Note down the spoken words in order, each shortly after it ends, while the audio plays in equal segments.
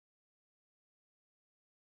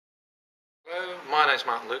Hello, my name's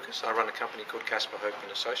Martin Lucas. I run a company called Casper Hope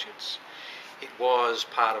and Associates. It was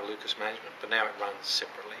part of Lucas Management, but now it runs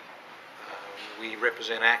separately. We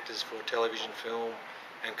represent actors for television, film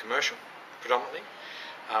and commercial, predominantly.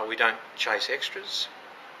 We don't chase extras,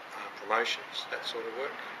 promotions, that sort of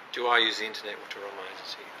work. Do I use the internet to run my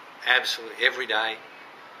agency? Absolutely, every day,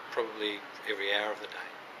 probably every hour of the day.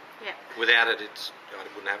 Yeah. Without it, I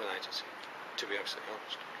wouldn't have an agency, to be absolutely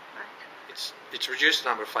honest. Right. It's reduced the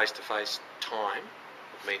number of face-to-face time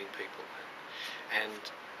of meeting people and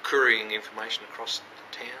couriering information across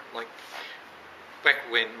the town. Like back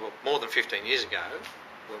when, well, more than 15 years ago,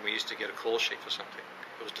 when we used to get a call sheet for something,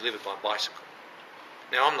 it was delivered by bicycle.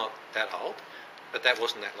 Now, I'm not that old, but that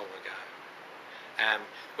wasn't that long ago.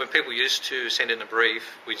 When people used to send in a brief,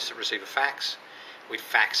 we'd receive a fax, we'd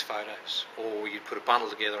fax photos, or you'd put a bundle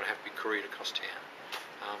together and have to be couriered across town.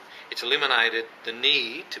 It's eliminated the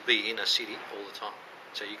need to be in a city all the time.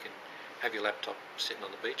 So you can have your laptop sitting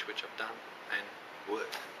on the beach, which I've done, and work.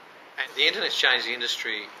 And the internet's changed the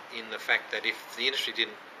industry in the fact that if the industry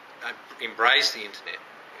didn't embrace the internet,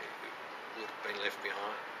 it would have been left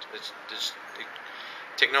behind.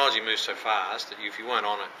 Technology moves so fast that if you weren't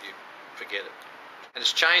on it, you'd forget it. And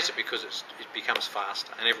it's changed it because it becomes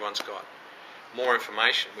faster and everyone's got more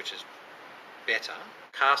information, which is better.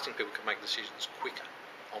 Casting people can make decisions quicker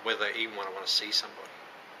on whether they even want to see somebody.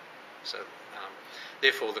 So,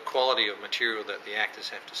 therefore, the quality of material that the actors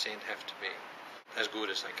have to send have to be as good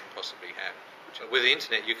as they can possibly have. So with the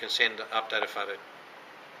internet, you can send an updated photo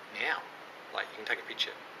now. Like, you can take a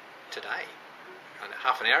picture today,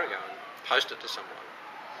 half an hour ago, and post it to someone,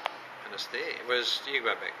 and it's there. Whereas you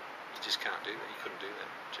go back, you just can't do that. You couldn't do that.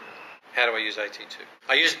 How do I use AT2?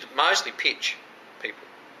 I use it mostly pitch people.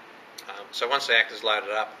 So once the actor's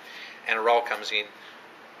loaded up and a role comes in,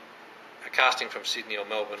 a casting from Sydney or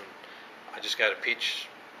Melbourne, I just go to pitch,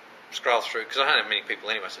 scroll through, because I don't have many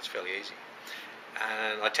people anyway, so it's fairly easy.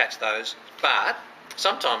 And I attach those. But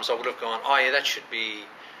sometimes I would have gone, oh yeah, that should be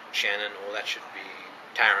Shannon or that should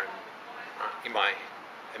be Taryn, in my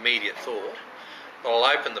immediate thought. But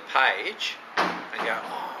I'll open the page and go,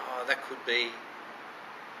 oh, that could be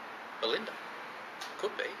Belinda.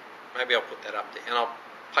 Could be. Maybe I'll put that up there. And I'll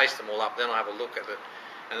paste them all up, then I'll have a look at it,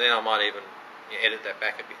 and then I might even edit that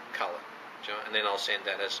back a bit, colour, and then I'll send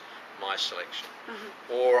that as my selection.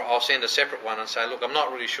 Mm-hmm. Or I'll send a separate one and say, look, I'm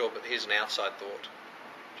not really sure, but here's an outside thought,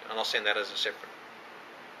 and I'll send that as a separate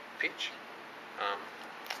pitch.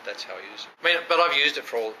 That's how I use it. I mean, but I've used it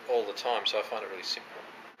for all the time, so I find it really simple.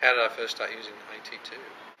 How did I first start using AT2?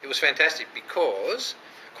 It was fantastic because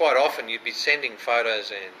quite often you'd be sending photos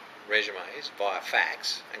and resumes via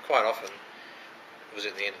fax, and quite often it was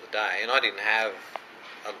at the end of the day, and I didn't have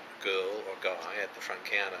a girl or guy at the front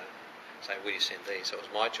counter saying, will you send these? So it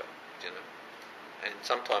was my job, And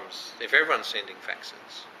sometimes, if everyone's sending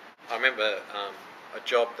faxes, I remember a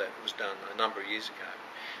job that was done a number of years ago,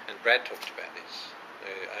 and Brad talked about this.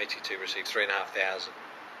 AT2 received 3,500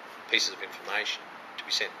 pieces of information to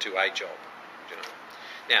be sent to a job,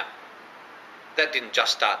 Now, that didn't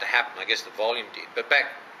just start to happen, I guess the volume did, but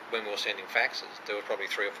back when we were sending faxes, there were probably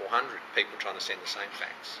 300 or 400 people trying to send the same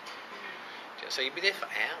fax. So you'd be there for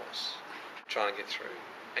hours trying to get through.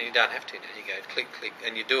 And you don't have to now. You go click, click,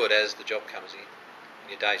 and you do it as the job comes in. And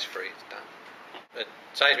your day's free, it's done. It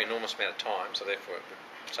saves me an enormous amount of time, so therefore it would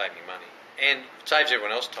save me money. And it saves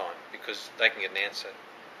everyone else time because they can get an answer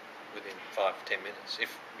within 5 to 10 minutes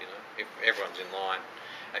if everyone's in line.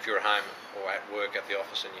 If you're at home or at work at the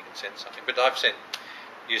office and you can send something. But I've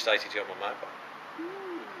used AT2 on my mobile.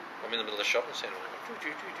 I'm in the middle of the shopping centre and I'm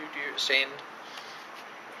like, send,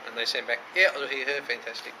 and they send back, yeah, here,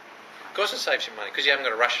 fantastic. Of course it saves you money because you haven't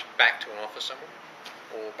got to rush back to an office somewhere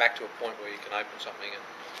or back to a point where you can open something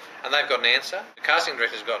and they've got an answer. The casting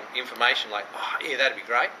director's got information like, oh yeah, that'd be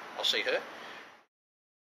great, I'll see her.